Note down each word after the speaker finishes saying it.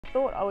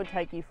thought I would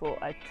take you for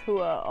a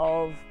tour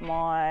of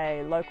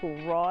my local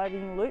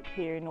riding loop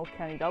here in North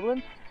County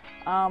Dublin.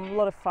 A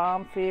lot of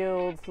farm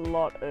fields, a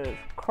lot of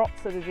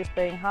crops that are just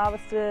being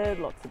harvested,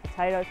 lots of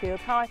potato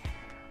fields. Hi,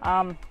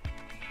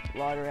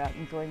 rider out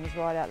enjoying his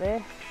ride out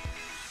there.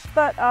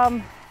 But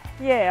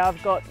yeah,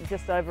 I've got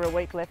just over a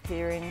week left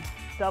here in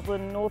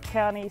Dublin, North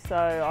County, so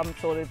I'm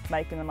sort of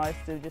making the most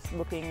of just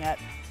looking at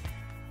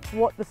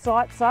what the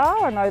sites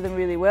are. I know them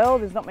really well.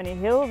 There's not many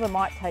hills. I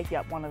might take you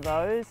up one of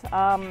those.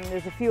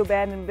 There's a few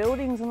abandoned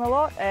buildings in the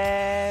lot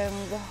and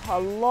a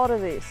lot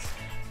of this.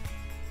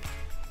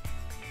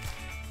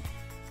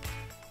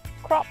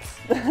 Crops.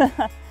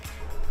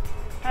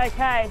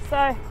 Okay,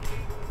 so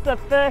the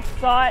first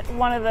site,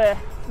 one of the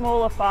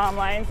smaller farm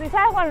lanes. This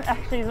one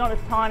actually is not as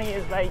tiny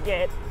as they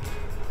get,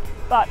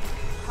 but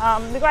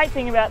the great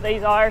thing about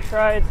these Irish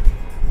roads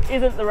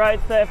isn't the road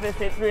surface,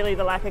 it's really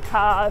the lack of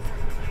cars.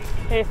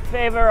 If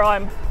ever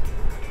I'm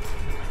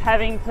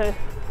having to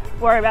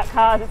worry about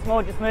cars, it's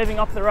more just moving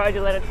off the road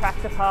to let a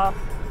tractor pass.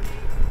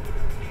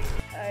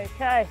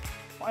 Okay,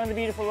 one of the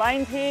beautiful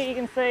lanes here, you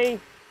can see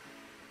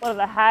a lot of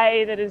the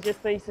hay that has just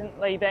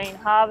recently been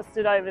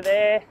harvested over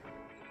there.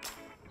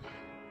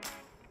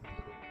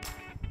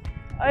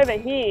 Over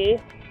here,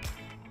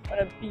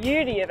 what a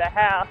beauty of a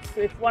house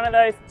with one of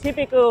those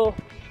typical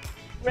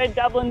red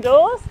Dublin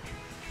doors.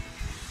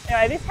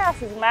 Anyway, this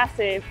house is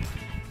massive.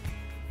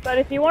 But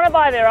if you want to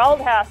buy their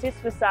old house, it's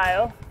for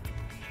sale.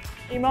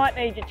 You might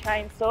need your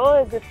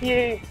chainsaw. There's a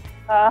few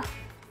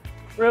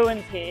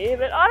ruins here,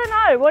 but I don't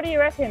know. What do you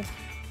reckon?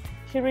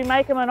 Should we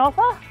make them an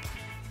offer?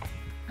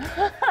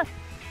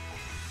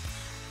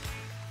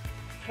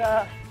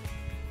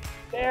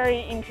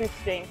 Very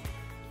interesting.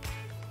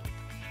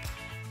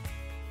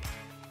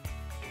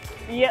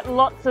 You get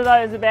lots of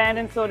those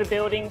abandoned sort of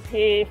buildings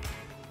here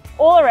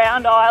all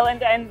around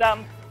Ireland, and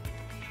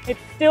it's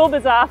still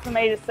bizarre for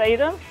me to see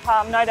them.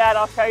 No doubt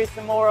I'll show you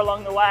some more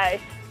along the way.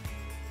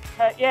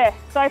 But yeah,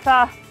 so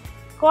far,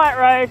 quiet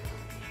road,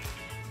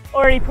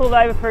 already pulled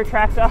over for a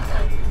tractor.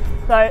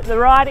 So the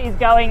ride is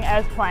going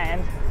as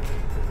planned.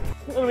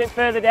 A little bit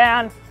further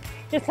down,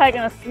 just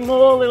taking a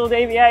small little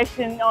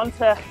deviation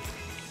onto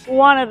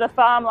one of the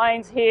farm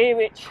lanes here,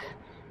 which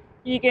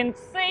you can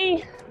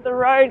see the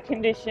road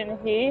condition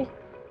here.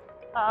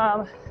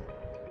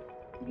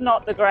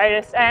 Not the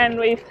greatest, and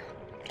we've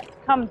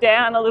come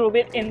down a little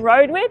bit in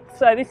road width,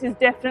 so this is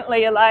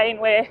definitely a lane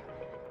where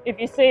if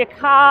you see a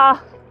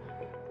car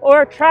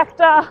or a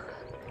tractor,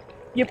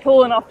 you're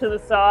pulling off to the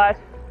side.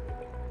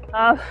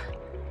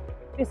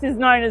 This is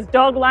known as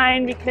dog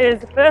lane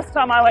because the first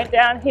time I went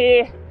down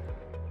here,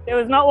 there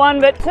was not one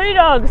but two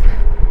dogs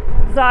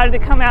decided to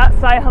come out,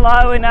 say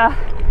hello, and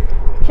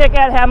check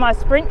out how my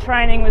sprint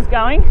training was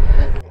going.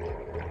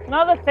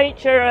 Another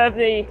feature of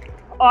the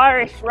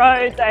Irish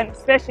roads, and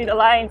especially the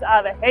lanes,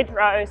 are the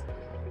hedgerows.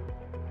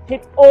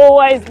 It's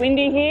always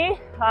windy here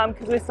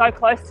because we're so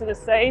close to the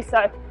sea,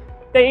 so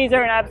these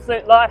are an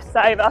absolute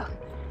lifesaver.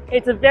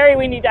 It's a very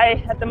windy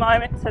day at the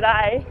moment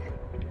today,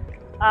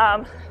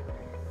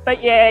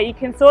 but yeah, you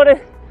can sort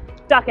of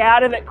duck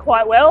out of it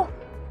quite well,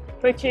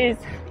 which is,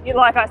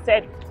 like I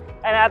said,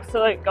 an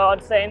absolute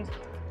godsend.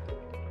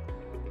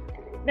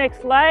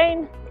 Next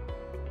lane,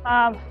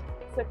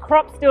 so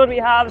crops still to be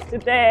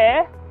harvested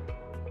there.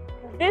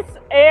 This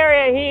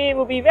area here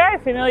will be very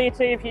familiar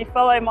to you if you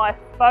follow my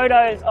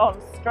photos on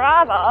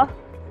Strava,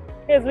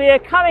 because we are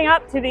coming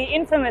up to the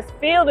infamous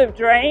Field of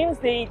Dreams,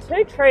 the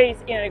two trees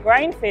in a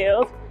grain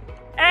field.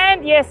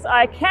 And yes,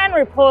 I can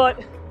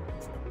report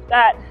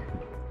that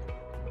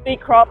the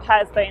crop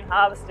has been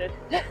harvested.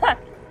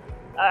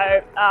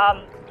 So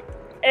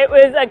it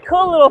was a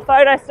cool little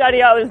photo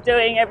study I was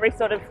doing every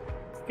sort of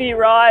few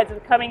rides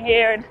of coming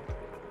here and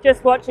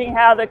just watching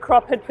how the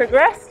crop had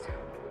progressed.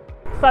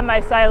 Some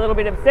may say a little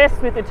bit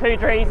obsessed with the two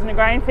trees in a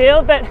grain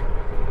field, but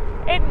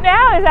it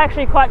now is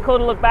actually quite cool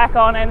to look back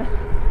on, and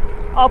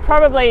I'll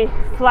probably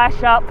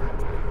flash up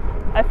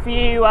a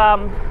few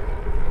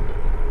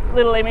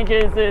little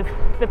images of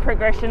the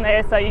progression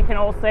there so you can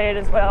all see it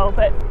as well.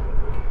 But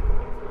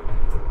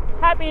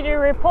happy to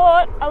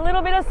report a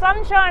little bit of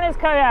sunshine has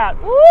come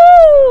out. Woo!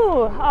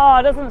 Oh,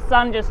 doesn't the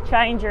sun just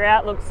change your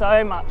outlook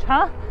so much,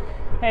 huh?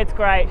 It's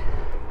great.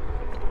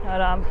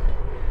 But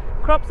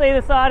crops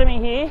either side of me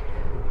here.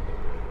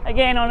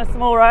 Again, on a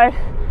small road.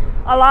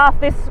 I laugh,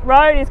 this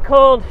road is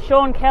called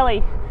Sean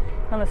Kelly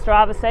on the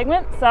Strava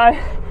segment, so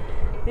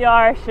the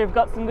Irish have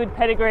got some good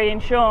pedigree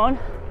in Sean.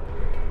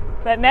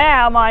 But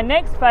now my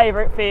next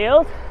favourite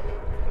field,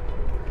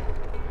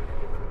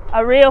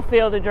 a real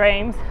field of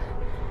dreams,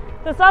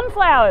 the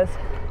sunflowers.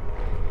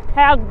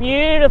 How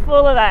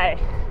beautiful are they?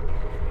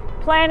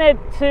 Planted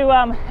to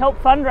help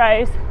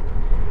fundraise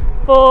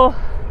for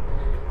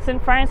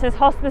St Francis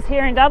Hospice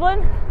here in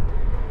Dublin.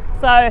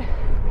 So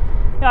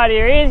the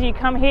idea is you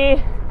come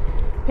here,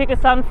 pick a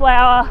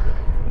sunflower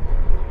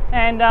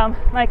and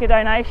make a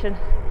donation.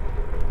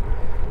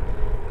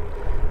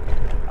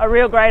 A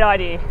real great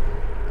idea.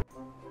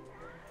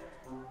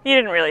 You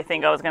didn't really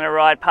think I was going to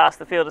ride past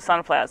the field of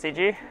sunflowers, did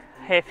you?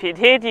 If you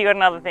did, you got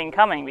another thing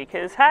coming,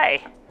 because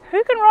hey,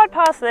 who can ride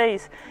past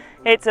these?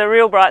 It's a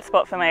real bright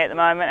spot for me at the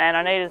moment, and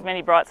I need as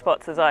many bright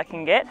spots as I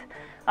can get.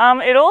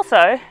 It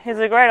also is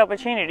a great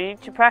opportunity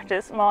to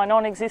practice my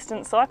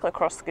non-existent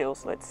cyclocross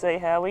skills. Let's see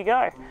how we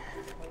go.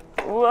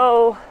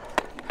 Whoa.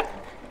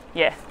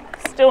 Yeah,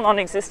 still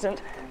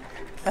non-existent.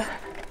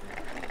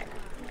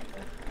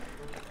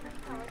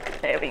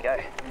 There we go.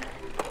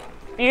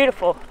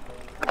 Beautiful.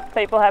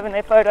 People having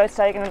their photos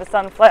taken of the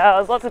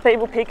sunflowers, lots of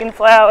people picking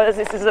flowers.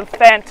 This is a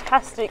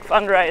fantastic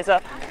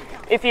fundraiser.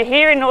 If you're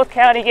here in North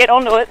County, get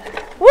onto it.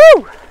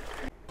 Woo!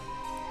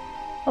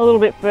 A little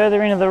bit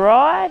further into the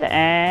ride,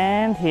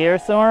 and here are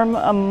some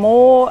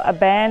more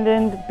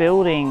abandoned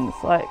buildings.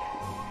 Like,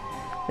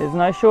 there's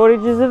no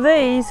shortages of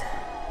these.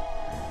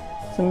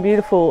 Some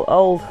beautiful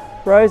old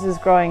roses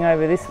growing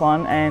over this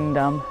one, and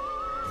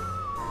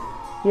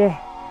yeah.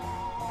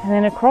 And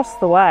then across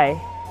the way,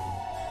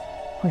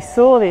 we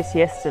saw this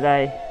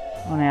yesterday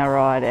on our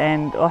ride,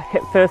 and like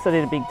at first I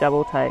did a big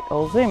double take.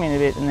 I'll zoom in a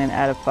bit and then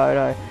add a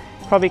photo.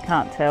 Probably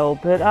can't tell,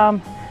 but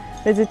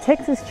there's a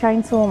Texas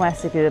Chainsaw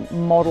Massacre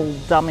model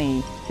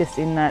dummy just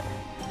in that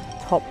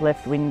top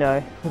left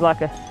window with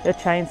like a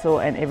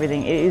chainsaw and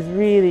everything. It is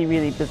really,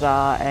 really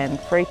bizarre and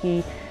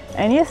freaky.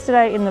 And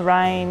yesterday in the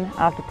rain,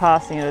 after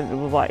passing it, it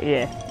was like,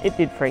 yeah, it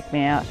did freak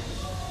me out.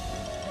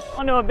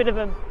 Onto a bit of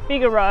a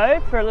bigger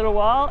road for a little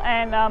while,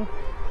 and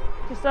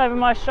just over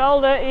my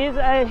shoulder is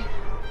a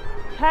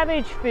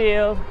cabbage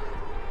field.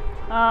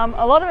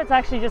 A lot of it's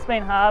actually just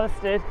been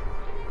harvested,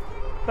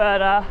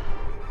 but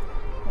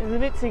there's a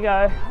bit to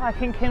go. I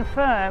can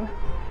confirm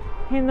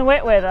in the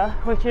wet weather,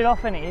 which it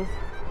often is,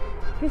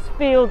 this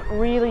field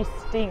really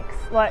stinks.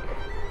 Like,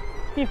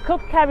 if you've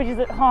cooked cabbages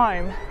at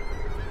home,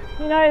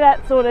 you know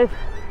that sort of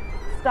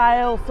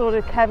stale, sort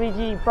of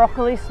cabbagey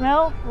broccoli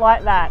smell?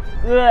 Like that.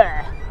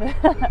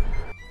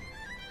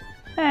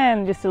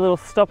 And just a little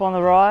stop on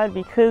the ride,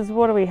 because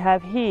what do we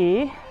have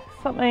here?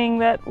 Something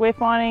that we're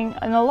finding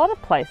in a lot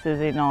of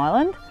places in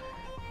Ireland,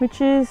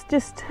 which is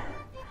just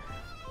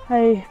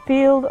a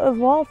field of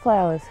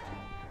wildflowers.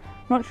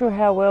 Not sure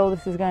how well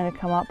this is going to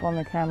come up on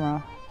the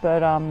camera,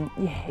 but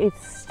yeah,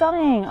 it's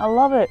stunning. I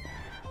love it.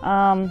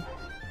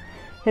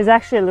 There's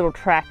actually a little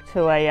track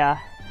to a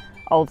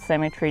old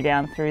cemetery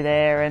down through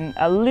there, and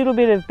a little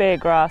bit of bare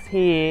grass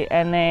here,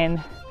 and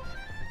then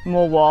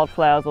more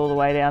wildflowers all the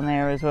way down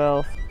there as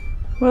well.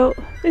 Well,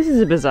 this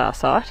is a bizarre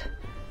sight.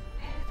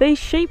 These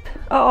sheep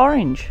are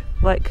orange,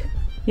 like,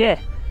 yeah,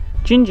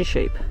 ginger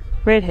sheep,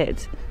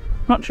 redheads.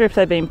 Not sure if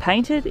they've been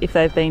painted, if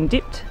they've been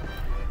dipped,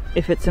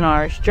 if it's an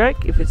Irish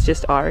joke, if it's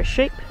just Irish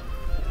sheep.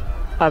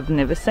 I've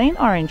never seen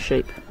orange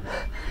sheep.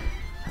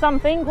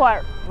 Something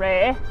quite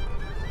rare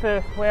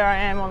for where I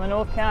am on the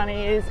North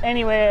County is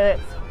anywhere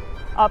that's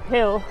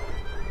uphill,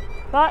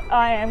 but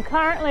I am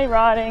currently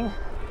riding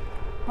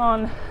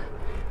on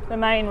the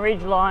main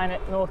ridge line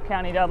at North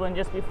County Dublin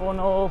just before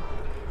North,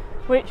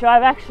 which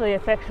I've actually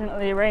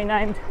affectionately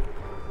renamed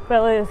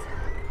Bella's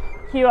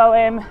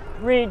QOM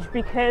Ridge,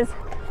 because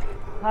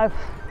I've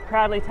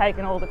proudly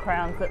taken all the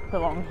crowns that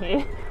belong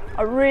here.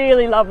 I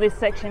really love this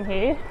section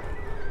here.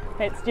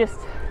 It's just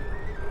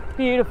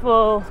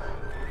beautiful,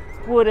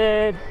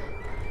 wooded.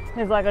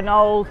 There's like an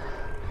old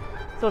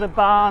sort of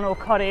barn or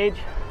cottage.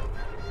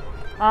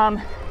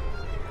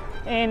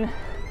 In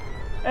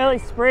early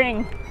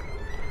spring,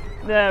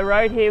 the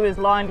road here was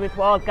lined with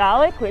wild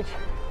garlic, which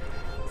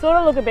sort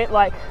of look a bit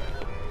like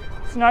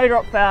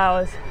snowdrop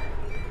flowers,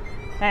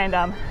 and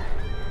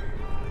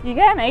you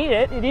can eat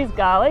it. It is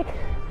garlic,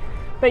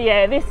 but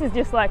yeah, this is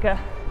just like a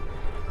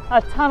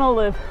tunnel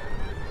of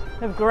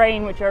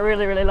green, which I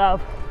really, really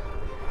love.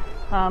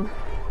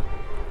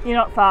 You're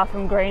not far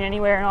from green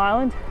anywhere in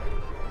Ireland.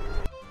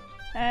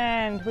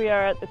 And we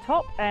are at the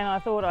top, and I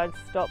thought I'd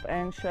stop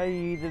and show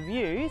you the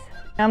views.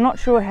 I'm not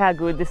sure how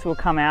good this will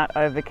come out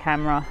over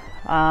camera,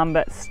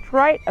 but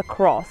straight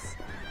across,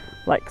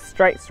 like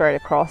straight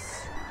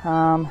across,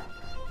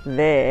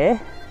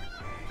 there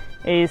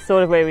is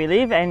sort of where we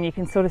live, and you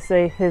can sort of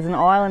see there's an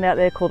island out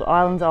there called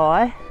Island's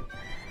Eye,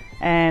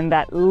 and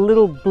that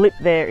little blip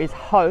there is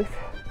Hoth.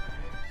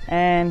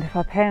 And if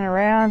I pan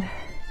around,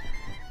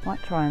 I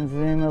might try and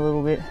zoom a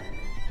little bit.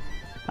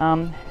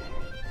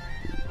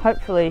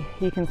 Hopefully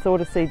you can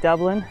sort of see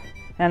Dublin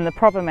and the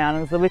proper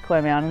mountains, the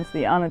Wicklow Mountains,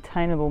 the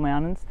unattainable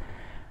mountains.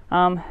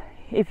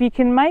 If you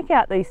can make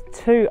out these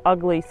two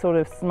ugly sort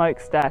of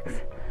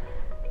smokestacks,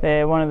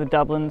 they're one of the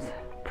Dublin's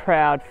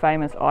proud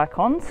famous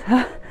icons.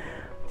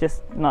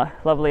 Just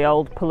lovely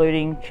old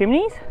polluting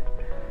chimneys.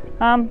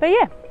 But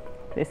yeah,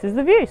 this is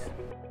the views.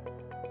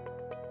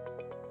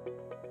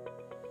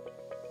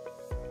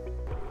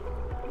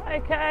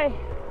 Okay,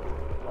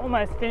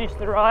 almost finished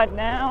the ride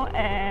now,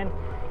 and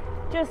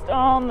just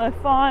on the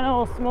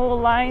final small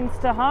lanes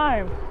to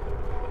home.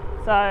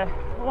 So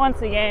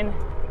once again,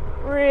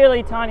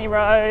 really tiny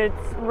roads,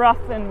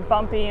 rough and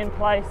bumpy in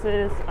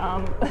places.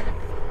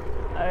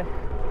 So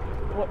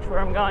watch where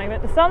I'm going,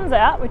 but the sun's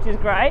out, which is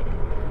great.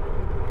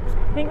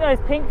 I think those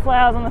pink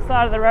flowers on the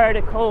side of the road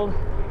are called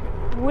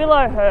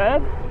willow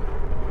herb,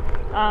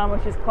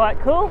 which is quite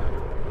cool.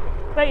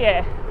 But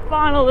yeah,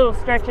 final little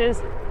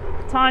stretches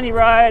tiny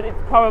road. It's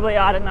probably,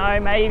 I don't know,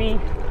 maybe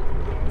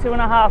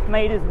 2.5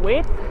 meters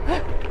width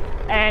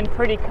and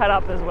pretty cut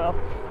up as well.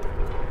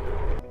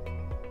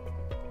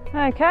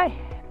 Okay,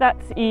 that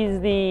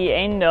is the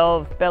end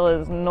of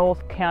Bella's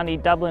North County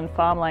Dublin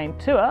farm lane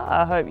tour.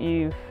 I hope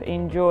you've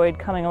enjoyed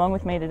coming along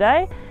with me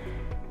today.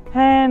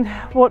 And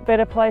what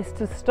better place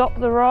to stop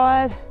the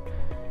ride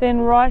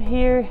than right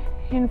here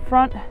in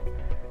front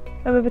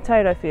of a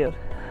potato field.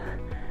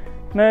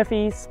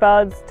 Murphy's,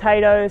 Spuds,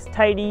 Tatoes,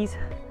 Taties,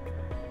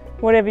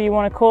 whatever you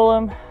want to call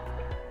them.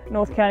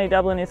 North County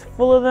Dublin is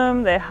full of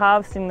them. They're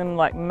harvesting them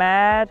like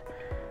mad.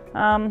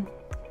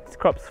 This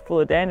crop's full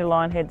of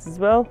dandelion heads as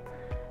well.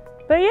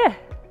 But yeah,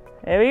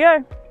 there we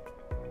go.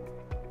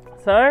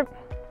 So,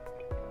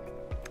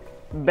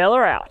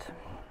 Bella out.